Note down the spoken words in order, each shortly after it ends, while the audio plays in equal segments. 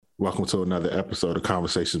Welcome to another episode of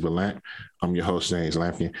Conversations with Lamp. I'm your host, James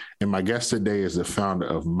Lampion, and my guest today is the founder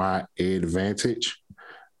of My Advantage,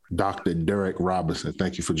 Dr. Derek Robinson.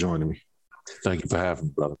 Thank you for joining me. Thank you for having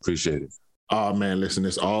me, brother. Appreciate it. Oh, man, listen,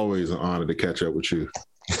 it's always an honor to catch up with you.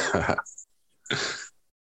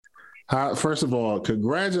 First of all,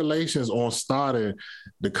 congratulations on starting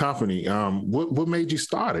the company. What made you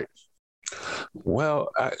start it? Well,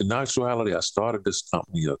 in actuality, I started this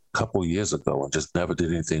company a couple years ago and just never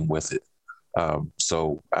did anything with it.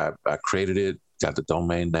 So I created it, got the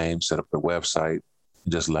domain name, set up the website,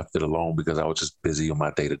 just left it alone because I was just busy on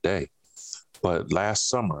my day-to-day. But last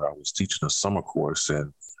summer, I was teaching a summer course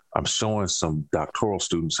and I'm showing some doctoral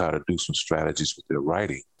students how to do some strategies with their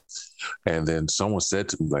writing. And then someone said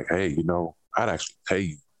to me like, hey, I'd actually pay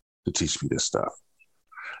you to teach me this stuff.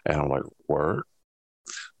 And I'm like, word?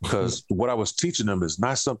 Because what I was teaching them is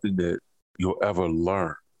not something that you'll ever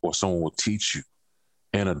learn or someone will teach you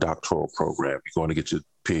in a doctoral program. You're going to get your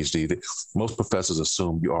PhD. Most professors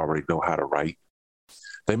assume you already know how to write.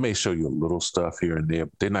 They may show you a little stuff here and there,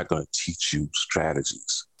 but they're not going to teach you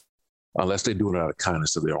strategies unless they do it out of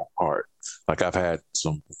kindness of their own heart. Like I've had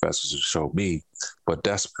some professors who show me, but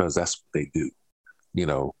that's because that's what they do,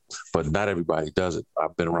 but not everybody does it.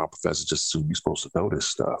 I've been around professors just assume you're supposed to know this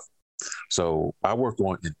stuff. So I work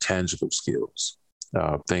on intangible skills,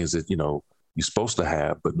 things that, you're supposed to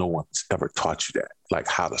have, but no one's ever taught you that, like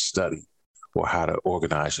how to study or how to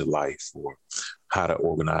organize your life or how to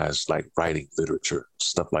organize like writing literature,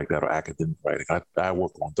 stuff like that, or academic writing. I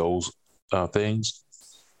work on those things.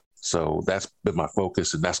 So that's been my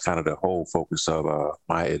focus, and that's kind of the whole focus of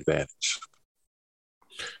My Advantage.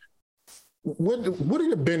 What are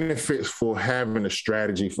the benefits for having a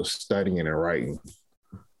strategy for studying and writing?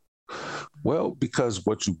 Well, because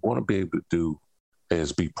what you want to be able to do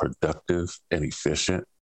is be productive and efficient.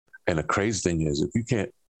 And the crazy thing is,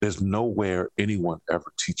 there's nowhere anyone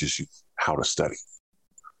ever teaches you how to study,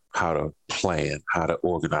 how to plan, how to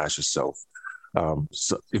organize yourself.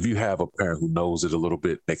 So if you have a parent who knows it a little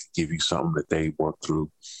bit, they can give you something that they work through.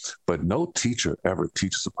 But no teacher ever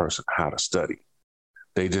teaches a person how to study.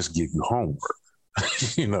 They just give you homework,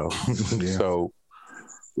 Yeah. So,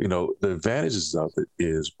 the advantages of it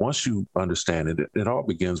is once you understand it, it all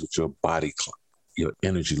begins with your body clock, your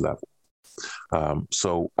energy level.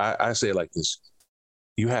 So I say it like this: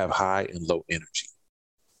 you have high and low energy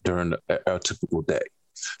during a typical day.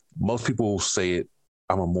 Most people say it,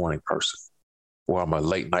 I'm a morning person or I'm a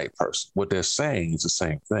late night person. What they're saying is the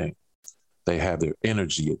same thing. They have their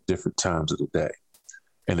energy at different times of the day.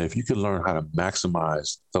 And if you can learn how to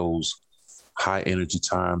maximize those high energy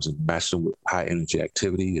times and match them with high energy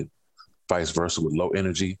activity and vice versa with low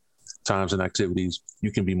energy times and activities,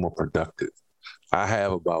 you can be more productive. I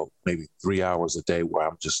have about maybe 3 hours a day where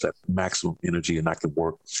I'm just at maximum energy and I can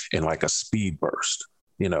work in like a speed burst,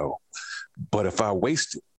 But if I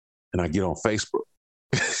waste it and I get on Facebook,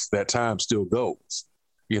 that time still goes,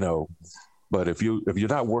 But if you're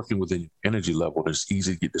not working within your energy level, it's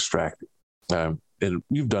easy to get distracted. And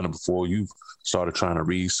you've done it before. You've started trying to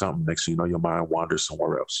read something. Next thing you know, your mind wanders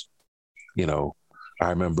somewhere else. I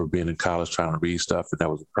remember being in college trying to read stuff, and that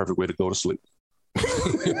was the perfect way to go to sleep.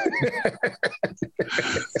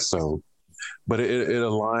 So, but it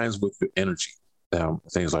aligns with your energy,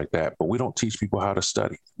 things like that. But we don't teach people how to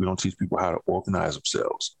study. We don't teach people how to organize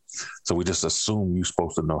themselves. So we just assume you're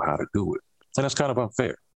supposed to know how to do it. And that's kind of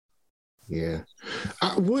unfair. Yeah.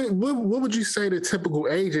 What would you say the typical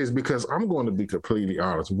age is? Because I'm going to be completely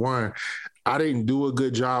honest. One, I didn't do a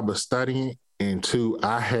good job of studying. And two,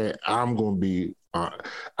 I had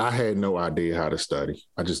no idea how to study.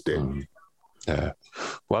 I just didn't. Yeah.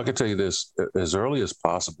 Well, I can tell you this, as early as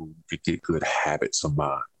possible, you could get good habits of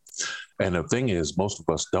mind. And the thing is, most of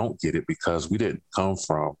us don't get it because we didn't come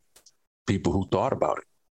from people who thought about it,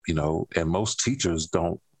 and most teachers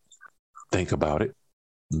don't think about it,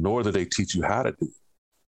 nor do they teach you how to do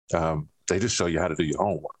it. They just show you how to do your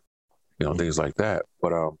homework, things like that.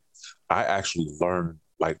 But I actually learned,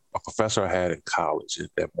 like a professor I had in college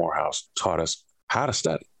at Morehouse taught us how to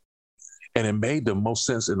study. And it made the most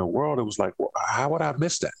sense in the world. It was like, well, how would I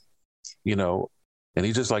miss that? And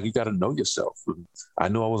he's just like, you got to know yourself. And I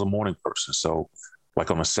knew I was a morning person. So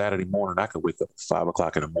like on a Saturday morning, I could wake up at 5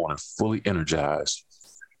 o'clock in the morning, fully energized.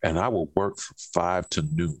 And I will work from 5 to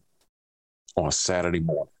noon on Saturday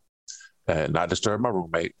morning and not disturb my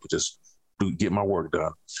roommate, but just get my work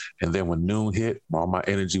done. And then when noon hit, all my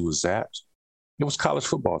energy was zapped. It was college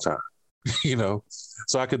football time.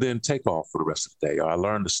 So I could then take off for the rest of the day. I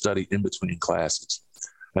learned to study in between classes,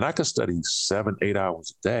 and I could study 7-8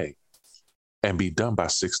 hours a day and be done by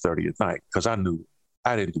 6:30 at night because I knew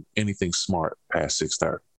I didn't do anything smart past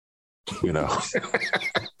 6:30. you know.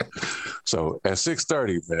 So at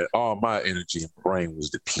 6:30, man, all my energy and brain was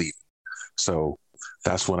depleted. So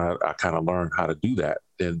that's when I kind of learned how to do that.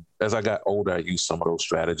 And as I got older, I used some of those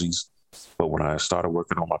strategies. But when I started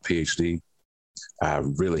working on my PhD, I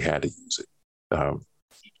really had to use it.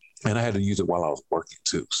 And I had to use it while I was working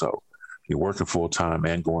too. So you're working full time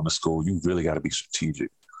and going to school, you really got to be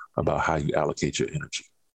strategic about how you allocate your energy.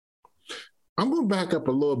 I'm going to back up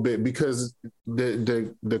a little bit because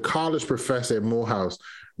the college professor at Morehouse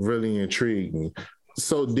really intrigued me.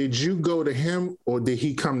 So did you go to him or did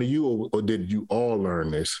he come to you or did you all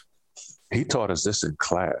learn this? He taught us this in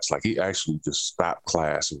class. Like he actually just stopped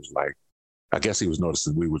class. It was like, I guess he was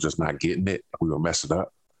noticing we were just not getting it. We were messing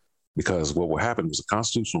up because what happened was a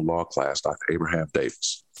constitutional law class, Dr. Abraham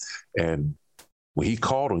Davis. And when he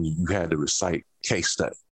called on you, you had to recite case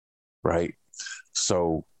study, right?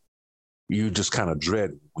 So you just kind of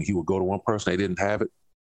dread when he would go to one person, they didn't have it,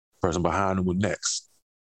 the person behind him would next.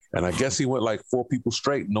 And I guess he went like 4 people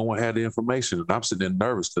straight. No one had the information. And I'm sitting there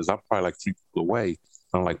nervous because I'm probably like 3 people away.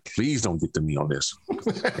 I'm like, please don't get to me on this.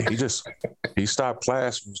 And he stopped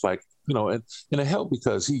class and was like, you know, and it helped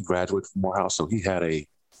because he graduated from Morehouse. So he had a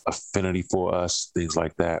affinity for us, things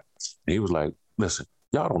like that. And he was like, listen,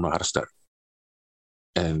 y'all don't know how to study.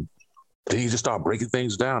 And then he just started breaking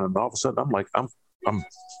things down. And all of a sudden I'm like, I'm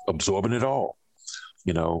absorbing it all,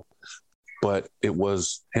 you know, but it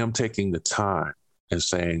was him taking the time and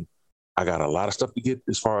saying, I got a lot of stuff to get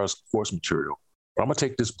as far as course material, but I'm gonna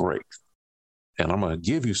take this break and I'm gonna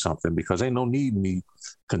give you something because ain't no need me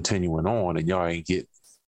continuing on and y'all ain't getting,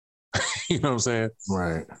 you know what I'm saying?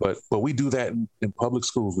 Right. But we do that in public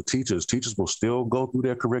schools with teachers. Teachers will still go through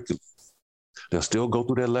their curriculum. They'll still go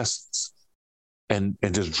through their lessons and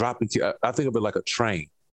just drop it. I think of it like a train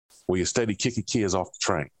where you steady kicking kids off the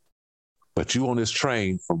train, but you on this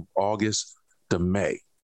train from August to May.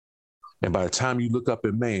 And by the time you look up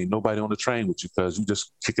in May, ain't nobody on the train with you because you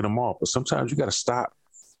just kicking them off. But sometimes you got to stop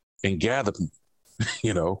and gather people,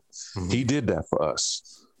 you know. Mm-hmm. He did that for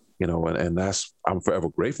us, you know, and that's, I'm forever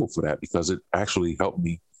grateful for that because it actually helped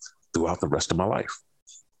me throughout the rest of my life.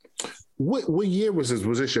 What year was this?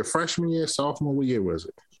 Was this your freshman year, sophomore? What year was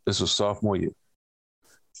it? This was sophomore year.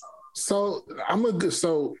 So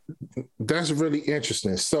so that's really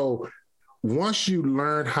interesting. So once you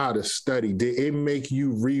learned how to study, did it make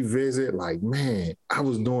you revisit like, man, I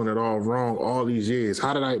was doing it all wrong all these years.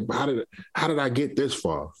 How did I get this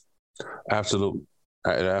far? Absolutely.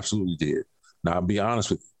 It absolutely did. Now I'll be honest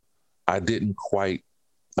with you. I didn't quite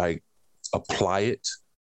like apply it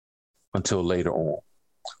until later on.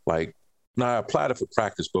 Like, now I applied it for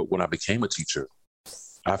practice, but when I became a teacher,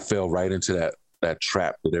 I fell right into that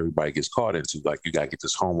trap that everybody gets caught into. Like, you got to get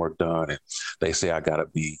this homework done. And they say I got to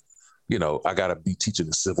be teaching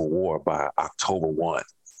the Civil War by October 1.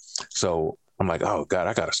 So I'm like, oh God,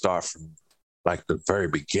 I got to start from like the very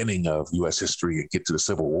beginning of U.S. history and get to the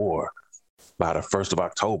Civil War by the 1st of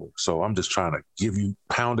October. So I'm just trying to give you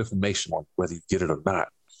pound information on whether you get it or not.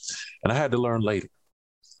 And I had to learn later,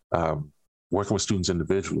 working with students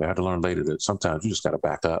individually, I had to learn later that sometimes you just got to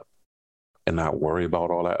back up and not worry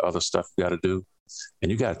about all that other stuff you got to do.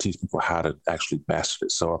 And you got to teach people how to actually master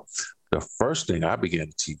it. So the first thing I began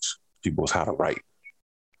to teach people was how to write.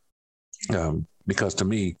 Because to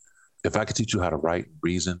me, if I could teach you how to write,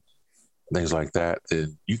 reason, things like that,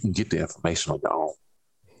 then you can get the information on your own.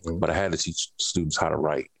 Mm-hmm. But I had to teach students how to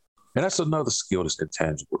write. And that's another skill that's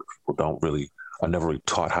intangible that people are never really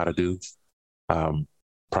taught how to do.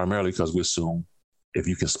 Primarily because we assume if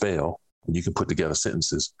you can spell, you can put together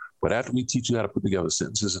sentences. But after we teach you how to put together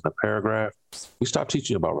sentences in a paragraph, we stop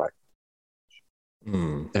teaching you about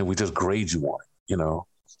writing. And we just grade you on it, you know?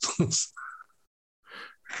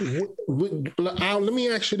 Let me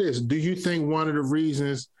ask you this. Do you think one of the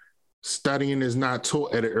reasons studying is not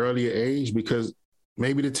taught at an earlier age because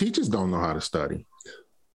maybe the teachers don't know how to study?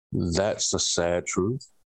 That's the sad truth.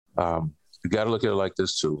 You got to look at it like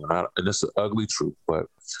this too. And it's an ugly truth, but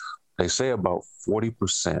they say about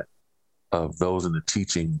 40% of those in the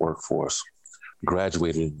teaching workforce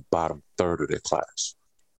graduated in the bottom third of their class.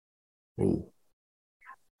 Ooh.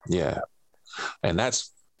 Yeah. And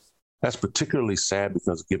that's particularly sad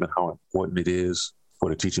because given how important it is for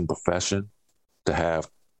the teaching profession to have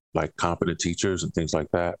like competent teachers and things like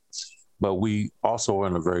that. But we also are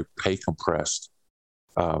in a very pay compressed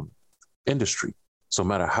industry. So no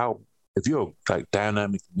matter if you're a like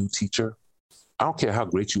dynamic new teacher, I don't care how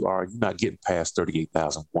great you are, you're not getting past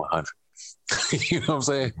 38,100. You know what I'm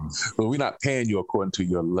saying? But we're not paying you according to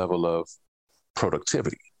your level of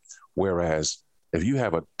productivity. Whereas if you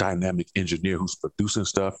have a dynamic engineer who's producing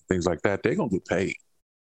stuff, things like that, they're going to get paid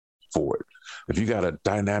for it. If you got a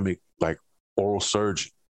dynamic oral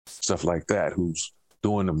surgeon, stuff like that, who's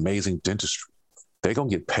doing amazing dentistry. They're going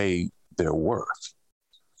to get paid their worth.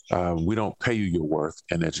 We don't pay you your worth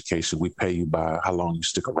in education. We pay you by how long you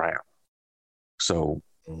stick around. So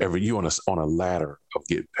every you on a ladder of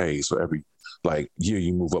getting paid. So every year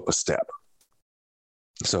you move up a step.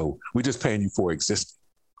 So we're just paying you for existing.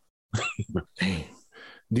 Damn.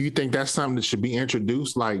 Do you think that's something that should be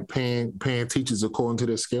introduced, like paying teachers according to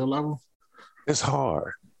their skill level? It's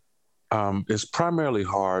hard. It's primarily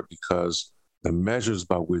hard because the measures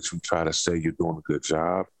by which we try to say you're doing a good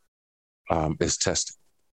job is testing.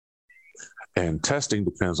 And testing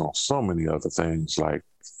depends on so many other things like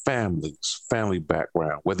family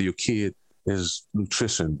background, whether your kid is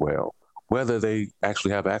nutrition well, whether they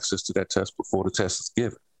actually have access to that test before the test is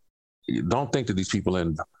given. You don't think that these people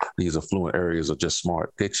in these affluent areas are just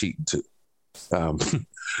smart. They're cheating too.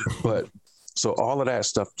 But so all of that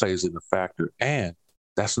stuff plays in the factor. And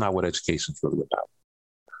that's not what education is really about.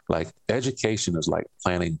 Like education is like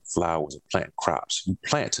planting flowers and planting crops. You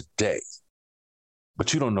plant today,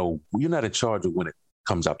 but you don't know, you're not in charge of when it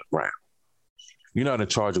comes out the ground. You're not in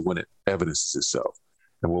charge of when it evidences itself.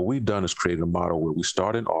 And what we've done is created a model where we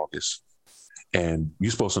start in August and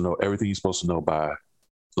you're supposed to know everything you're supposed to know by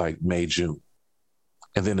like May, June.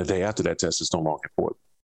 And then the day after that test is no longer important.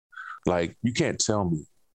 Like you can't tell me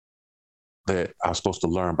that I'm supposed to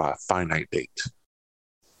learn by a finite date.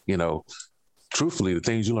 You know, truthfully, the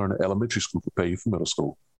things you learn in elementary school prepare you for middle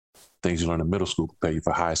school. Things you learn in middle school prepare you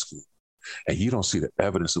for high school. And you don't see the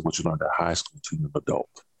evidence of what you learned at high school until you're an adult.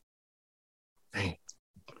 Dang.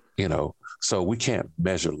 You know, so we can't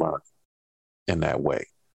measure learning in that way.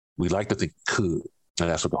 We like to think we could, and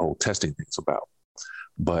that's what the whole testing thing's about.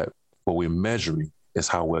 But what we're measuring is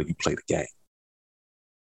how well you play the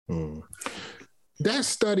game. That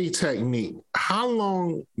study technique, how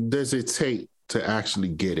long does it take to actually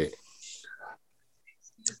get it?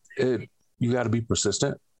 You got to be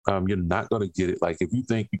persistent. You're not going to get it. Like if you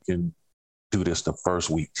think you can do this the first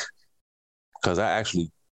week, because I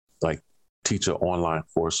actually teach an online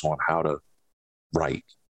course on how to write,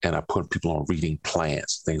 and I put people on reading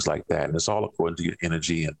plans, things like that. And it's all according to your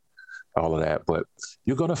energy and all of that, but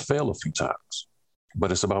you're going to fail a few times.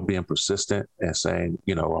 But it's about being persistent and saying,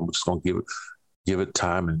 I'm just going to give it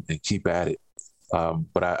time and keep at it.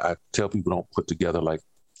 But I tell people don't put together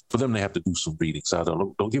for them, they have to do some reading.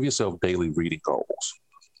 So don't give yourself daily reading goals.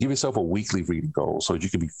 Give yourself a weekly reading goal so you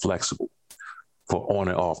can be flexible for on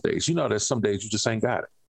and off days. There's some days you just ain't got it,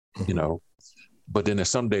 but then there's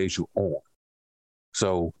some days you're on.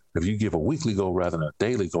 So if you give a weekly goal rather than a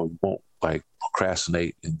daily goal, you won't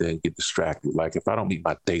procrastinate and then get distracted. Like if I don't meet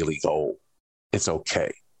my daily goal, it's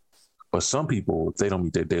okay. But some people, if they don't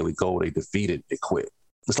meet their daily goal, they defeat it, they quit.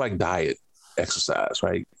 It's like diet, exercise,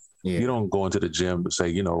 right? Yeah. You don't go into the gym and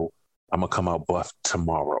say, I'm gonna come out buff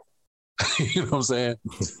tomorrow. You know what I'm saying?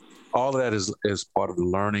 All of that is part of the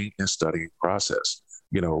learning and studying process.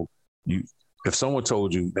 If someone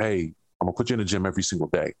told you, hey, I'm gonna put you in the gym every single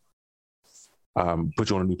day, put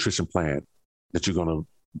you on a nutrition plan that you're gonna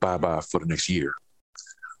buy for the next year,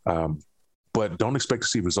 but don't expect to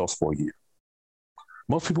see results for a year.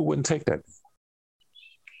 Most people wouldn't take that.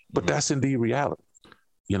 But that's indeed reality,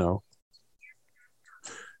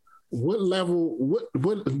 What level,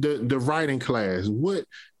 what the writing class,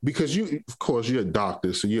 because of course you're a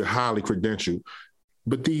doctor, so you're highly credentialed,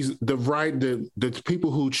 but the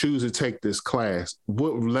people who choose to take this class,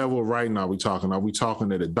 what level of writing are we talking? Are we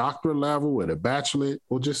talking at a doctorate level, at a bachelor,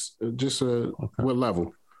 or just what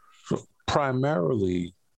level? So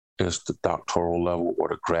primarily it's the doctoral level or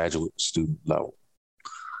the graduate student level.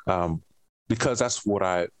 Because that's when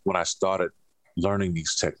I started learning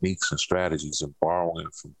these techniques and strategies and borrowing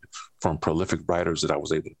from prolific writers that I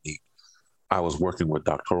was able to meet. I was working with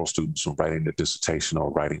doctoral students on writing their dissertation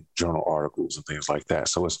or writing journal articles and things like that.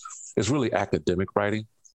 So it's really academic writing,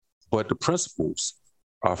 but the principles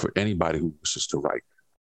are for anybody who wishes to write.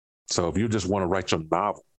 So if you just want to write your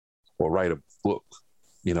novel or write a book,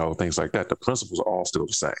 things like that, the principles are all still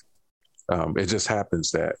the same. It just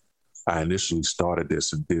happens that I initially started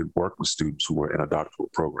this and did work with students who were in a doctoral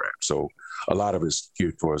program. So a lot of it's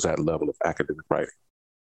geared towards that level of academic writing.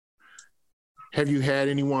 Have you had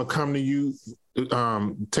anyone come to you,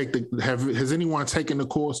 has anyone taken the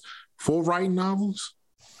course for writing novels?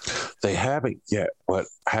 They haven't yet, but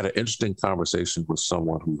I had an interesting conversation with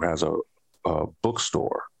someone who has a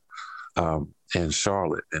bookstore in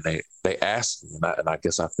Charlotte, and they asked me, and I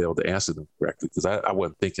guess I failed to answer them correctly because I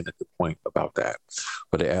wasn't thinking at the point about that.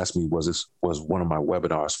 But they asked me, was one of my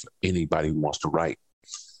webinars for anybody who wants to write?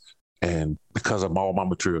 And because of all my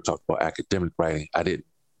material talked about academic writing,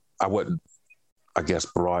 I wasn't I guess,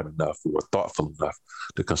 broad enough or thoughtful enough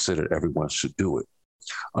to consider everyone should do it.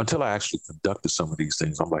 Until I actually conducted some of these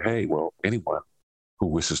things, I'm like, hey, well, anyone who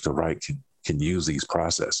wishes to write can use these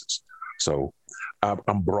processes. So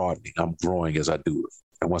I'm broadening, I'm growing as I do it.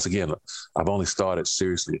 And once again, I've only started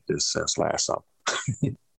seriously at this since last summer.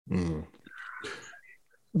 Mm.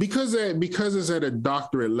 Because it's at a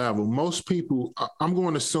doctorate level, most people, I'm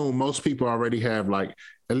going to assume most people already have like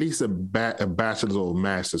at least a bachelor's or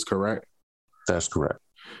master's, correct? That's correct.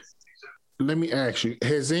 Let me ask you,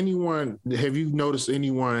 have you noticed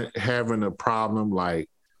anyone having a problem like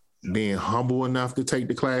being humble enough to take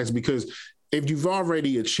the class? Because if you've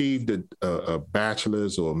already achieved a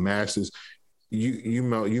bachelor's or a master's, you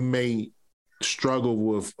may struggle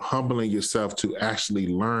with humbling yourself to actually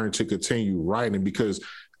learn to continue writing because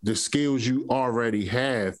the skills you already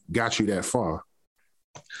have got you that far.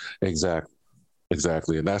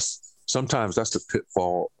 Exactly. And sometimes that's the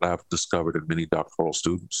pitfall I've discovered in many doctoral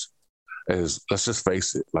students is, let's just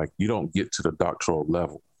face it, like you don't get to the doctoral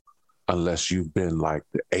level unless you've been like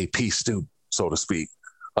the AP student, so to speak,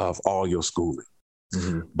 of all your schooling.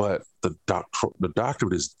 Mm-hmm. But the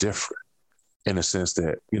doctorate is different in a sense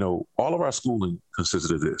that, all of our schooling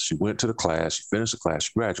consisted of this. You went to the class, you finished the class,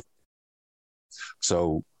 you graduated.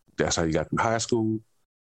 So that's how you got through high school.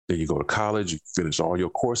 Then you go to college, you finish all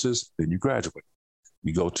your courses, then you graduate.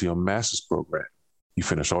 You go to your master's program, you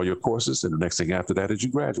finish all your courses, and the next thing after that is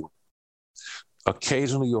you graduate.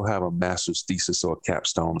 Occasionally you'll have a master's thesis or a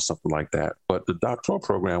capstone or something like that. But the doctoral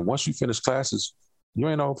program, once you finish classes, you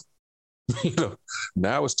ain't over.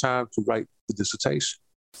 Now it's time to write the dissertation.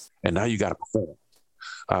 And now you got to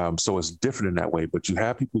perform. So it's different in that way. But you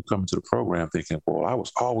have people come into the program thinking, well, I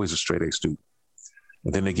was always a straight A student.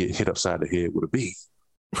 And then they get hit upside the head with a B.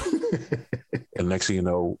 And next thing you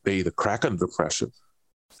know, they either crack under the pressure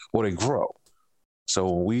or they grow. So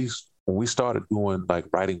when we started doing like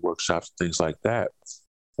writing workshops, things like that,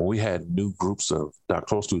 when we had new groups of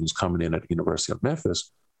doctoral students coming in at the University of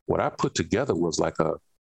Memphis, what I put together was like a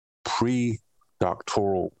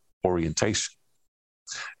pre-doctoral orientation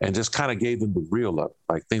and just kind of gave them the real up,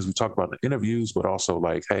 like things we talked about in the interviews, but also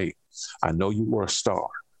like, hey, I know you were a star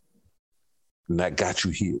and that got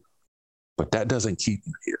you here, but that doesn't keep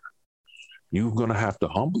you here. You're going to have to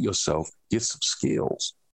humble yourself, get some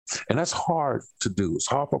skills. And that's hard to do. It's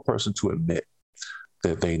hard for a person to admit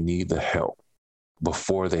that they need the help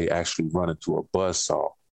before they actually run into a buzzsaw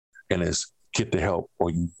and it's get the help or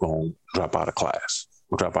you going to drop out of class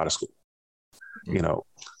or drop out of school. Mm-hmm.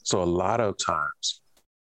 So a lot of times,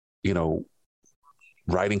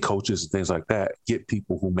 writing coaches and things like that get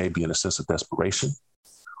people who may be in a sense of desperation,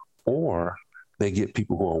 or they get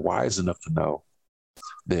people who are wise enough to know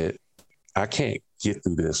that I can't get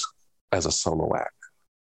through this as a solo act.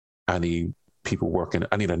 I need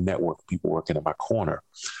a network of people working in my corner.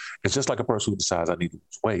 It's just like a person who decides I need to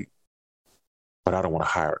lose weight, but I don't want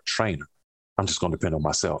to hire a trainer. I'm just going to depend on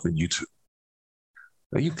myself and YouTube.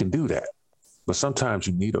 Now, you can do that, but sometimes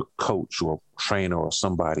you need a coach or a trainer or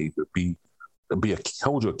somebody to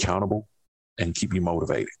hold you accountable and keep you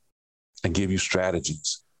motivated and give you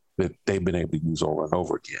strategies that they've been able to use over and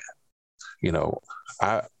over again.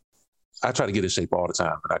 I try to get in shape all the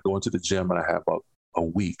time, and I go into the gym and I have a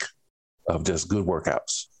week of just good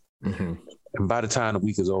workouts. Mm-hmm. And by the time the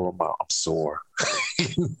week is over, I'm sore.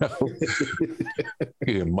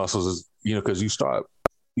 Your muscles is, because you start,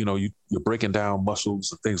 you're breaking down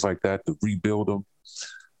muscles and things like that to rebuild them.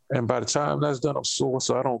 And by the time that's done, I'm sore,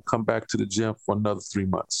 so I don't come back to the gym for another 3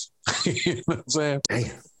 months. You know what I'm saying?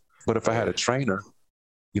 Damn. But if I had a trainer,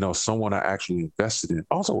 someone I actually invested in.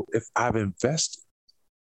 Also, if I've invested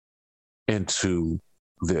into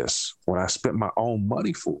this, when I spent my own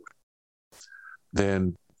money for it,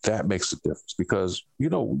 then that makes a difference because,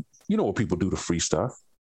 what people do to free stuff.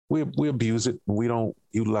 We abuse it and we don't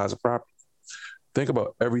utilize it properly. Think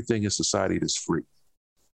about everything in society that's free.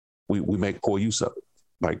 We make poor use of it,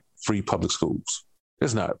 like free public schools.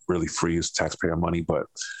 It's not really free, it's taxpayer money, but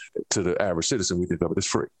to the average citizen, we think of it as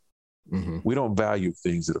free. Mm-hmm. We don't value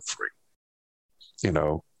things that are free,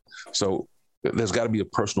 So there's got to be a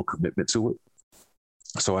personal commitment to it.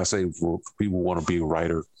 So I say for people who want to be a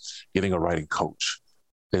writer, getting a writing coach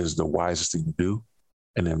is the wisest thing to do.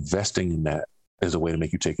 And investing in that is a way to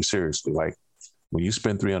make you take it seriously. Like when you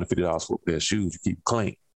spend $350 for a pair of shoes, you keep it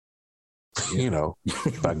clean. Yeah.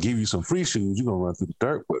 If I give you some free shoes, you're going to run through the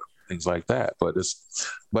dirt with them, things like that.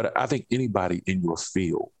 But I think anybody in your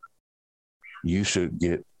field, you should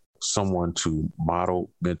get someone to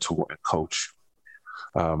model, mentor, and coach.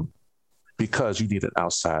 Because you need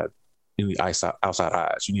outside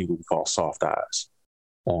eyes. You need what we call soft eyes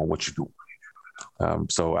on what you're doing.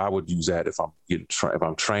 So I would use that if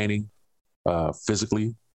I'm training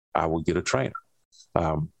physically, I would get a trainer.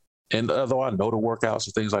 And although I know the workouts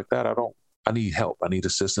and things like that, I need help. I need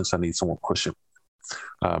assistance. I need someone pushing.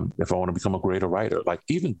 If I want to become a greater writer, like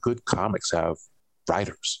even good comics have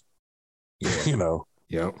writers, you know?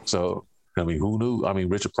 Yeah. So, I mean, who knew? I mean,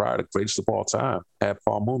 Richard Pryor, the greatest of all time, had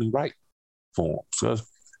Paul Mooney write for him. So,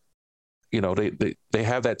 you know, they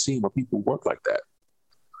have that team of people who work like that.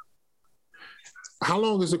 How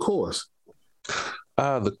long is the course?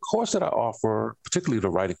 The course that I offer, particularly the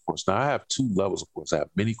writing course, now I have 2 levels of course. I have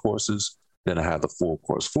mini courses, then I have the full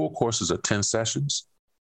course. Full courses are 10 sessions,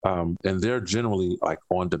 and they're generally like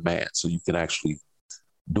on demand. So you can actually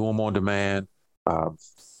do them on demand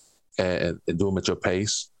and do them at your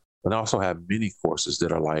pace. But I also have mini courses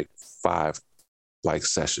that are like 5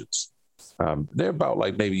 sessions. They're about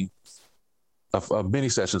like maybe a mini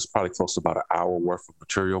session is probably close to about an hour worth of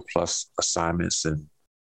material plus assignments and,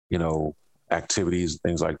 you know, activities,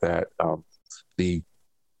 things like that. The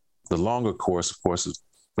longer course, of course, is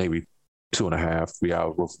maybe 2.5, 3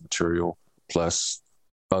 hours worth of material plus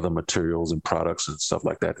other materials and products and stuff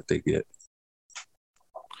like that they get.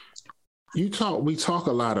 We talk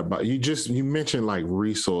a lot about, you mentioned like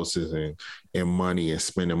resources and money and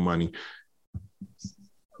spending money.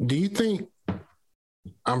 Do you think,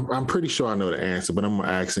 I'm pretty sure I know the answer, but I'm gonna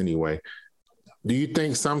ask anyway. Do you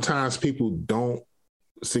think sometimes people don't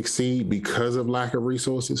succeed because of lack of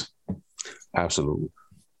resources? Absolutely.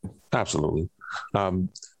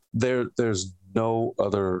 There's no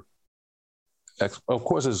other, of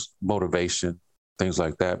course there's motivation, things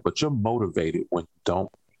like that, but you're motivated when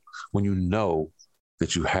you know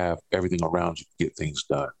that you have everything around you to get things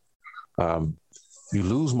done. You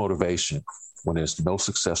lose motivation when there's no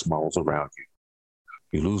success models around you.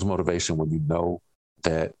 You lose motivation when you know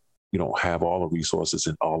that you don't have all the resources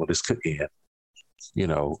and all of this could end. You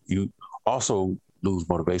know, you also lose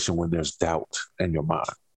motivation when there's doubt in your mind.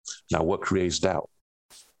 Now, what creates doubt?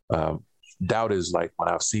 Doubt is like when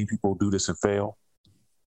I've seen people do this and fail,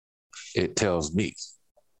 it tells me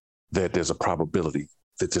that there's a probability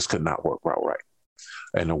that this could not work out right.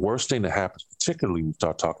 And the worst thing that happens, particularly when we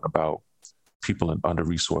start talking about people in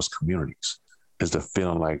under-resourced communities, is the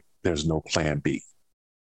feeling like there's no plan B,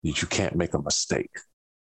 that you can't make a mistake.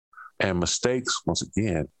 And mistakes, once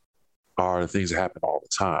again, are things that happen all the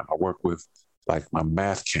time. I work with like my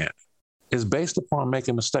math camp. It's based upon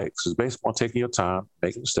making mistakes. It's based upon taking your time,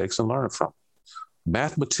 making mistakes and learning from them.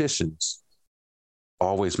 Mathematicians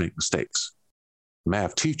always make mistakes.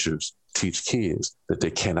 Math teachers teach kids that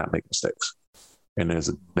they cannot make mistakes. And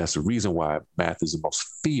that's the reason why math is the most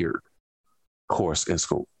feared course in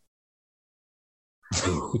school.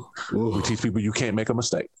 We teach people you can't make a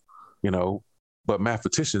mistake, you know, but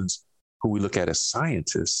mathematicians, who we look at as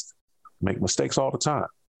scientists, make mistakes all the time.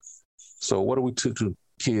 So what do we teach to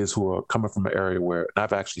kids who are coming from an area where, and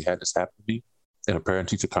I've actually had this happen to me in a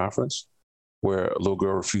parent-teacher conference, where a little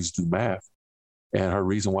girl refused to do math, and her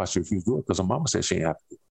reason why she refused to do it because her mama said she didn't have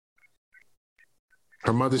to.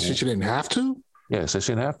 Her mother said she didn't have to? Yeah, said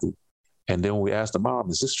she didn't have to. And then when we asked the mom,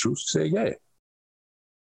 is this true? She said, yeah.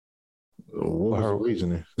 What was her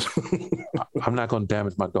reasoning? I'm not going to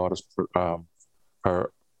damage my daughter's, I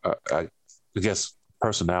guess,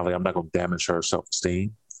 personality. I'm not going to damage her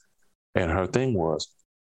self-esteem. And her thing was,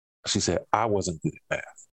 she said, I wasn't good at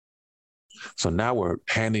math. So now we're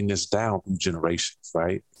handing this down through generations,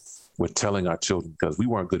 right? We're telling our children, because we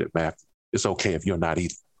weren't good at math, it's okay if you're not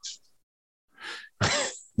either.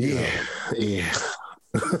 Yeah.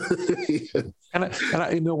 And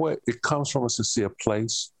I, you know what? It comes from a sincere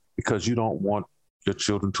place, because you don't want your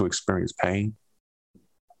children to experience pain.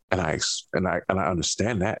 And I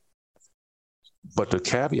understand that. But the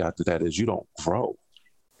caveat to that is you don't grow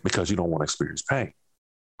because you don't want to experience pain.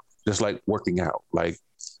 Just like working out, like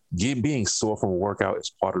being sore from a workout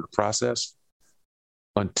is part of the process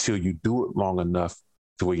until you do it long enough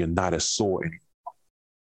to where you're not as sore anymore.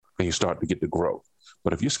 And you start to get the growth.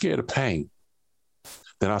 But if you're scared of pain,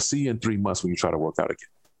 then I'll see you in 3 months when you try to work out again.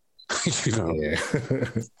 You know? Yeah.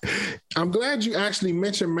 I'm glad you actually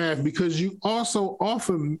mentioned math, because you also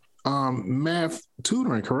offer math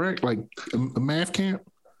tutoring, correct? Like a math camp?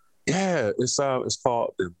 Yeah, it's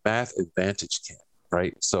called the Math Advantage Camp,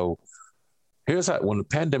 right? So here's how, when the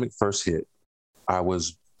pandemic first hit, I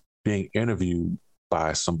was being interviewed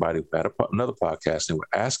by somebody who had another podcast, and were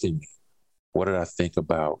asking me, what did I think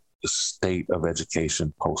about the state of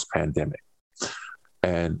education post-pandemic?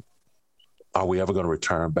 And are we ever going to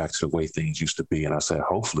return back to the way things used to be? And I said,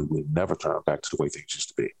 hopefully we'll never turn back to the way things used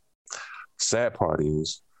to be. Sad part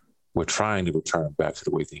is we're trying to return back to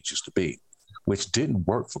the way things used to be, which didn't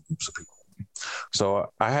work for groups of people.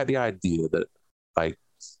 So I had the idea that, like,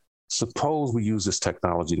 suppose we use this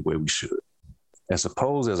technology the way we should. And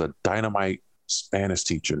suppose there's a dynamite Spanish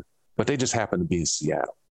teacher, but they just happen to be in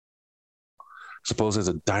Seattle. Suppose there's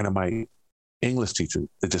a dynamite English teacher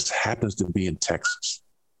that just happens to be in Texas.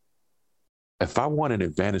 If I want an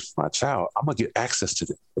advantage for my child, I'm going to get access to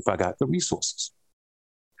them if I got the resources.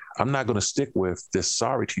 I'm not going to stick with this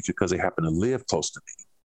sorry teacher because they happen to live close to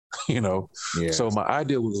me, you know? Yeah. So my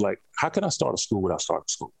idea was like, how can I start a school without starting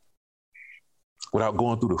a school? Without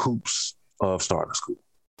going through the hoops of starting a school?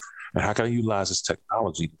 And how can I utilize this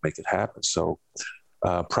technology to make it happen? So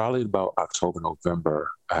probably about October,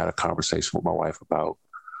 November, I had a conversation with my wife about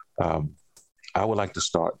I would like to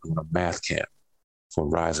start doing a math camp for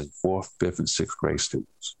rising 4th, 5th, and 6th grade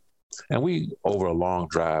students. And we, over a long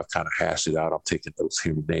drive, kind of hashed it out. I'm taking notes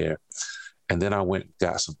here and there. And then I went and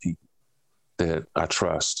got some people that I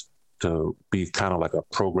trust to be kind of like a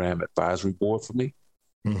program advisory board for me.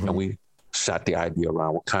 Mm-hmm. And we shot the idea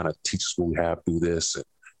around what kind of teachers will we have do this, and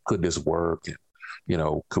could this work? And, you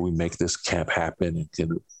know, could we make this camp happen?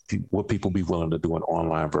 And would people be willing to do an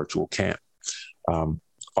online virtual camp?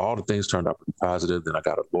 All the things turned out pretty positive. Then I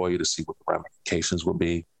got a lawyer to see what the ramifications would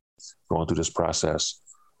be going through this process.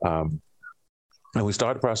 And we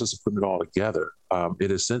started the process of putting it all together. It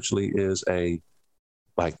essentially is a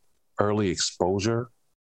like early exposure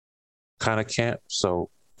kind of camp. So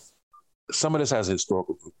some of this has a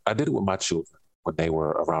historical group. I did it with my children when they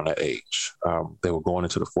were around that age. They were going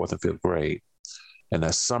into the 4th and 5th grade. And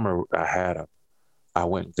that summer I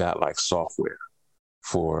went and got like software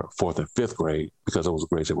for 4th and 5th grade because it was the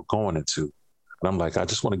grades they were going into. And I'm like, I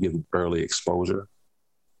just want to give them early exposure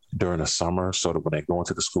during the summer so that when they go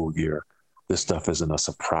into the school year, this stuff isn't a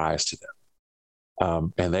surprise to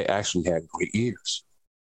them. And they actually had great years,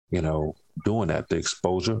 you know, doing that. The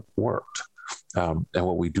exposure worked. And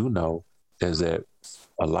what we do know is that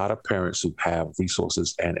a lot of parents who have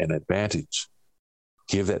resources and an advantage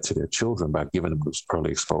give that to their children by giving them those early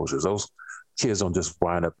exposures. Those kids don't just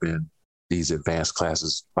wind up in these advanced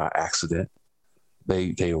classes by accident.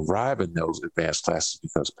 They arrive in those advanced classes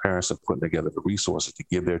because parents are putting together the resources to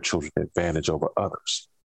give their children an advantage over others.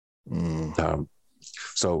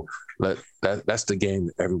 So that's the game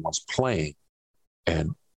that everyone's playing,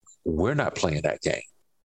 and we're not playing that game.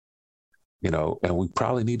 You know, and we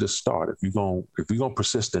probably need to start. If you're gonna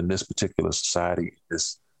persist in this particular society,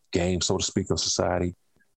 this game, so to speak, of society,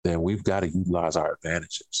 then we've got to utilize our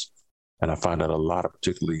advantages. And I find that a lot of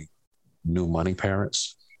particularly new money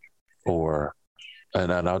parents,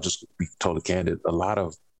 and I'll just be totally candid, a lot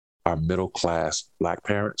of our middle class Black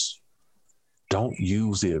parents don't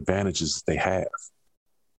use the advantages that they have.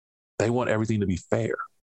 They want everything to be fair.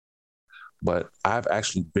 But I've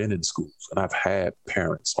actually been in schools and I've had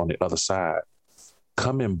parents on the other side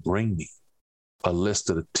come and bring me a list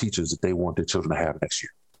of the teachers that they want their children to have next year.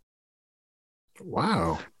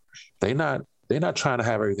 Wow. They're not trying to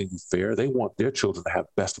have everything be fair. They want their children to have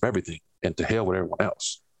the best of everything and to hell with everyone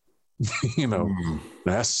else. You know,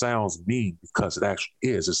 that sounds mean because it actually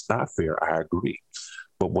is. It's not fair. I agree.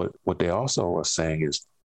 But what they also are saying is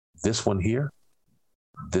this one here,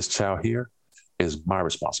 this child here is my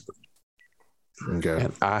responsibility. Okay.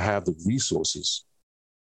 And I have the resources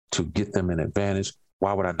to get them an advantage.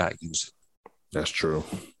 Why would I not use it? That's true.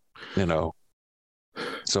 You know,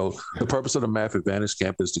 so the purpose of the Math Advantage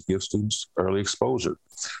Camp is to give students early exposure.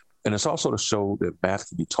 And it's also to show that math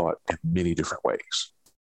can be taught in many different ways.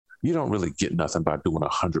 You don't really get nothing by doing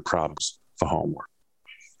 100 problems for homework,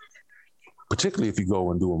 particularly if you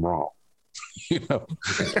go and do them wrong. You know,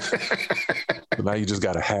 now you just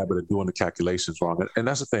got a habit of doing the calculations wrong. And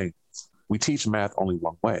that's the thing. We teach math only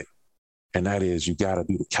one way, and that is you got to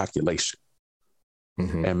do the calculation.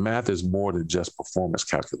 Mm-hmm. And math is more than just performance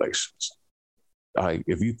calculations.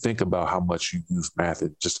 If you think about how much you use math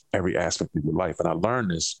in just every aspect of your life, and I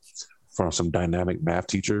learned this from some dynamic math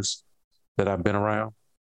teachers that I've been around,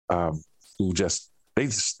 who just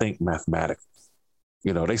think mathematically.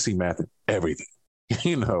 You know, they see math in everything.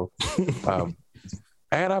 You know,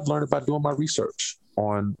 and I've learned it by doing my research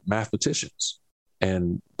on mathematicians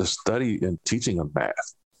and the study and teaching of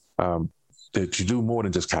math. That you do more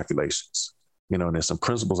than just calculations. You know, and there's some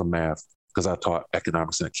principles of math because I taught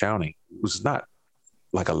economics and accounting, which is not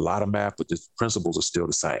like a lot of math, but the principles are still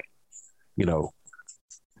the same. You know,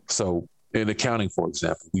 so in accounting, for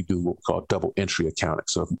example, we do what we call double entry accounting.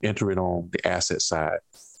 So if you enter it on the asset side,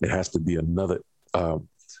 it has to be another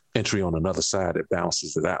entry on another side that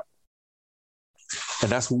balances it out.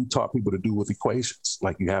 And that's what we taught people to do with equations.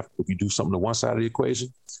 Like if you do something to one side of the equation,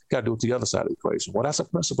 you got to do it to the other side of the equation. Well, that's a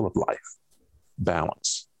principle of life,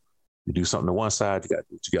 balance. You do something to one side, you got to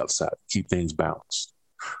do it to the other side. Keep things balanced.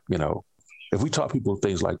 You know, if we taught people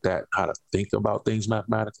things like that, how to think about things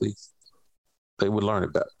mathematically, they would learn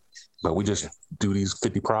it better. But we just do these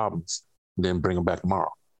 50 problems, and then bring them back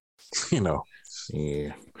tomorrow. You know.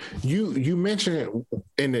 Yeah. You mentioned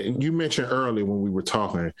you mentioned earlier when we were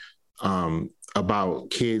talking about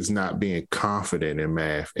kids not being confident in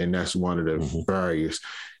math, and that's one of the barriers.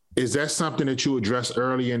 Is that something that you addressed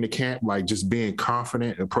early in the camp, like just being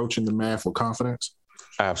confident, approaching the math with confidence?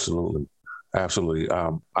 Absolutely. Absolutely.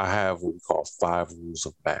 I have what we call 5 rules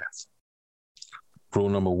of math. Rule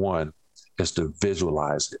number 1 is to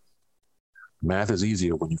visualize it. Math is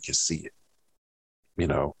easier when you can see it. You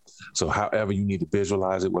know, so however you need to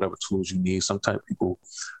visualize it, whatever tools you need. Sometimes people,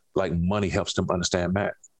 like, money helps them understand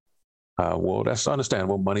math. Well, that's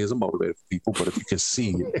understandable. Money is a motivator for people, but if you can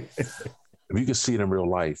see it, if you can see it in real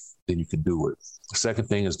life, then you can do it. The second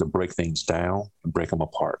thing is to break things down and break them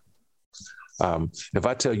apart. If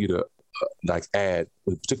I tell you to like add,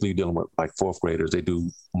 particularly dealing with like 4th graders, they do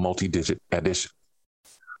multi-digit addition.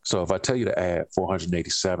 So if I tell you to add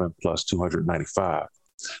 487 plus 295,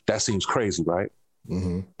 that seems crazy, right?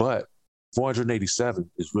 Mm-hmm. But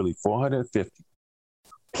 487 is really 450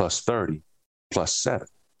 plus 30 plus 7.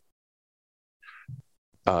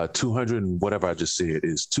 200 and whatever I just said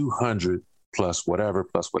is 200 plus whatever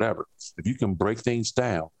plus whatever. If you can break things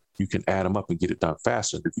down, you can add them up and get it done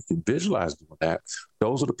faster. If you can visualize doing that,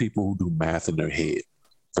 those are the people who do math in their head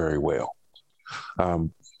very well.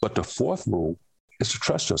 But the 4th rule is to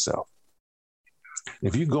trust yourself.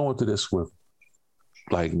 If you go into this with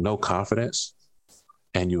like no confidence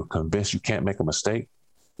and you're convinced you can't make a mistake,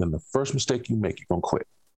 then the first mistake you make, you're going to quit.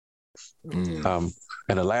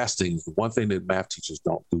 And the last thing, the one thing that math teachers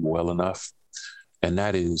don't do well enough, and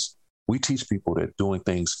that is we teach people that doing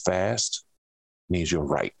things fast means you're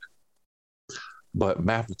right. But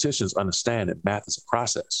mathematicians understand that math is a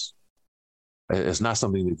process. It's not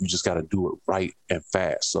something that you just got to do it right and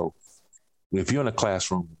fast. So if you're in a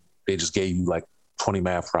classroom, they just gave you like 20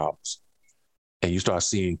 math problems and you start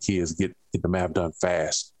seeing kids get the math done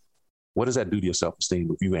fast, what does that do to your self-esteem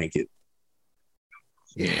if you ain't getting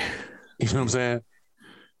it? Yeah. You know what I'm saying?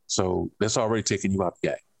 So that's already taking you out the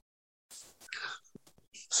game.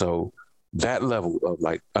 So that level of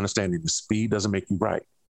like understanding the speed doesn't make you right.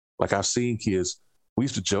 Like I've seen kids, we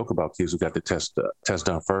used to joke about kids who got the test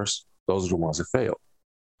done first. Those are the ones that failed,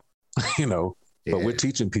 you know, but we're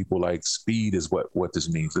teaching people like speed is what this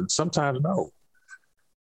means. And sometimes no.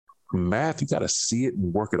 Math, you got to see it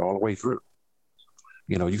and work it all the way through.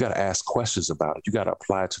 You know, you got to ask questions about it. You got to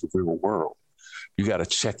apply it to the real world. You got to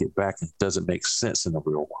check it back and does it make sense in the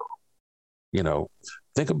real world? You know,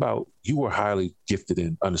 think about, you were highly gifted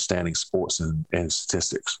in understanding sports and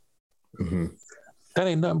statistics. Mm-hmm. That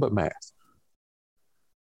ain't nothing but math.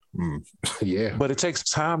 Yeah. But it takes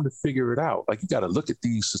time to figure it out. Like you got to look at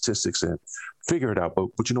these statistics and figure it out.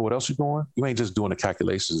 But you know what else you're doing? You ain't just doing the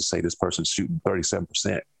calculations to say this person's shooting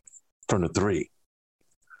 37% from the 3.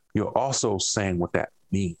 You're also saying what that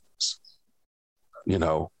means, you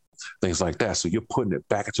know, things like that. So you're putting it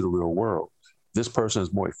back into the real world. This person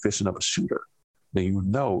is more efficient of a shooter. Then you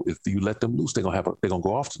know if you let them loose, they're gonna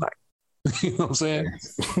go off tonight. You know what I'm saying?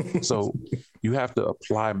 So you have to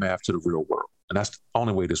apply math to the real world. And that's the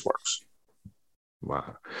only way this works.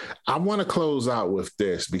 Wow. I want to close out with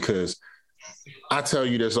this because I tell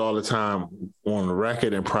you this all the time on the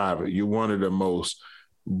record and private. You're one of the most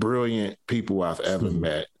brilliant people I've ever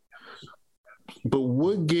met. But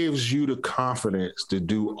what gives you the confidence to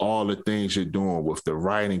do all the things you're doing with the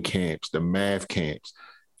writing camps, the math camps,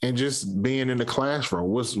 and just being in the classroom?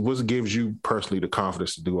 What gives you personally the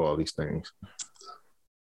confidence to do all these things?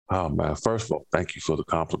 Oh, man. First of all, thank you for the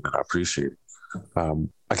compliment. I appreciate it.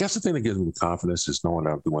 I guess the thing that gives me the confidence is knowing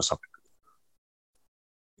that I'm doing something.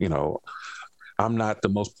 You know, I'm not the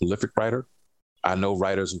most prolific writer. I know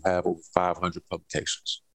writers who have over 500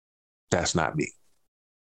 publications. That's not me.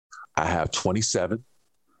 I have 27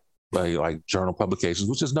 like journal publications,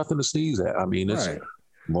 which is nothing to sneeze at. I mean, it's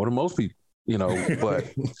more than most people, you know, but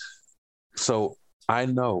so I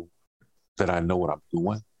know that I know what I'm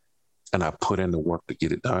doing and I put in the work to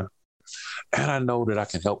get it done. And I know that I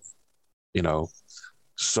can help, you know.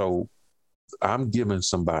 So I'm giving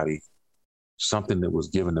somebody something that was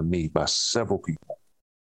given to me by several people.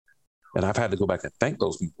 And I've had to go back and thank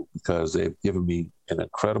those people because they've given me an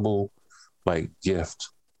incredible like gift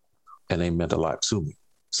and they meant a lot to me.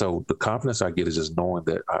 So the confidence I get is just knowing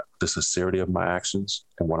that the sincerity of my actions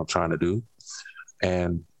and what I'm trying to do.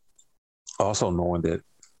 And also knowing that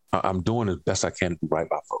I'm doing the best I can to do right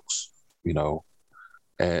by folks, you know.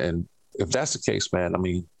 And if that's the case, man, I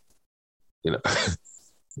mean, you know,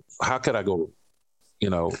 how could I go?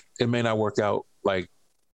 It may not work out like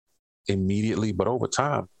immediately, but over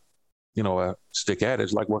time, stick at it.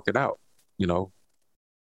 It's like working out,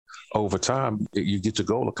 over time, you get your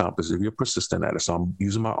goal accomplished if you're persistent at it. So I'm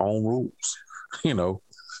using my own rules,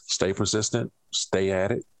 stay persistent, stay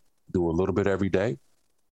at it, do a little bit every day,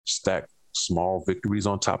 stack small victories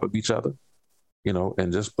on top of each other,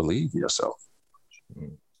 and just believe in yourself.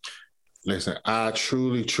 Listen, I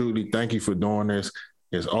truly, truly thank you for doing this.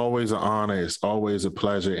 It's always an honor. It's always a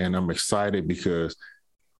pleasure. And I'm excited because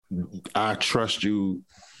I trust you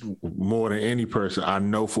more than any person. I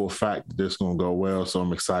know for a fact that this is going to go well. So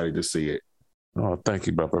I'm excited to see it. Oh, thank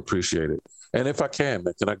you, brother. I appreciate it. And if I can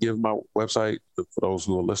I give my website for those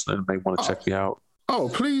who are listening, may want to check me out? Oh,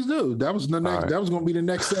 please do. That was the next. Right. That was going to be the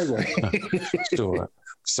next segue. Sure.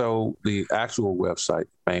 So the actual website,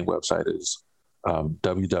 main website is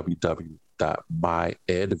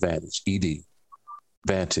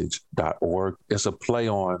www.myedvantage.org. It's a play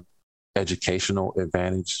on educational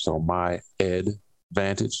advantage, so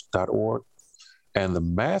myedvantage.org. And the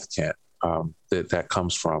math camp that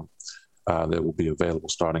comes from that will be available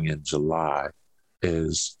starting in July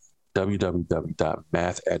is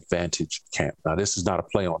www.mathadvantagecamp. Now, this is not a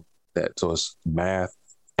play on that, so it's Math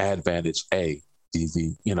Advantage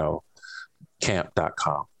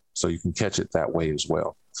camp.com. So you can catch it that way as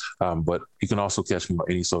well. But you can also catch me on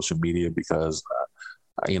any social media because,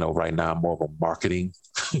 right now I'm more of a marketing,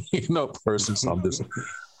 person. So I'm just,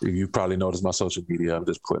 you probably noticed my social media. I'm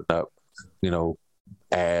just putting up,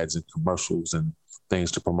 ads and commercials and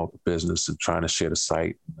things to promote the business and trying to share the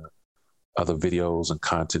site and other videos and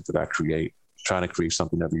content that I create, trying to create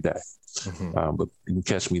something every day. Mm-hmm. But you can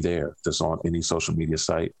catch me there, just on any social media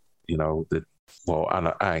site, I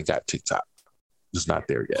ain't got TikTok. It's not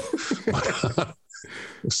there yet.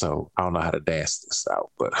 So I don't know how to dance this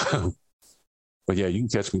out, but yeah, you can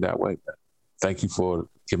catch me that way, man. Thank you for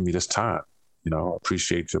giving me this time. I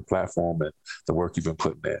appreciate your platform and the work you've been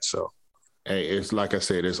putting in. So, hey, it's like I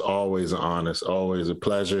said, it's always an honor, it's always a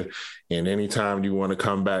pleasure. And anytime you want to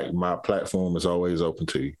come back, my platform is always open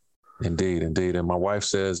to you. Indeed. And my wife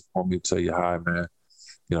says, want me to tell you hi, man.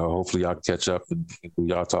 Hopefully y'all catch up and do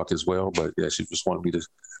y'all talk as well. But yeah, she just wanted me to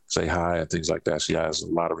say hi and things like that. She has a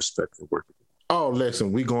lot of respect for working. Oh,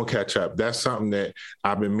 listen, we're going to catch up. That's something that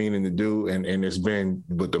I've been meaning to do. And it's been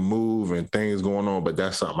with the move and things going on, but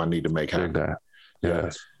that's something I need to make happen.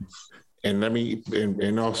 Yes. And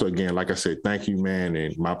and also, again, like I said, thank you, man.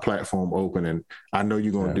 And my platform open, and I know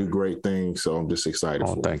you're going to do great things. So I'm just excited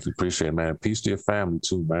for thank you. Appreciate it, man. Peace to your family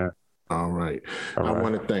too, man. All right. I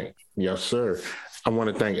want to thank, yes, sir. I want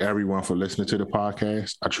to thank everyone for listening to the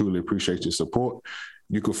podcast. I truly appreciate your support.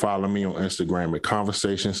 You can follow me on Instagram at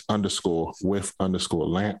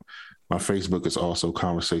conversations_with_Lamp. My Facebook is also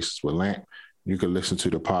Conversations with Lamp. You can listen to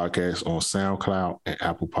the podcast on SoundCloud and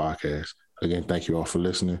Apple Podcasts. Again, thank you all for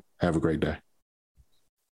listening. Have a great day.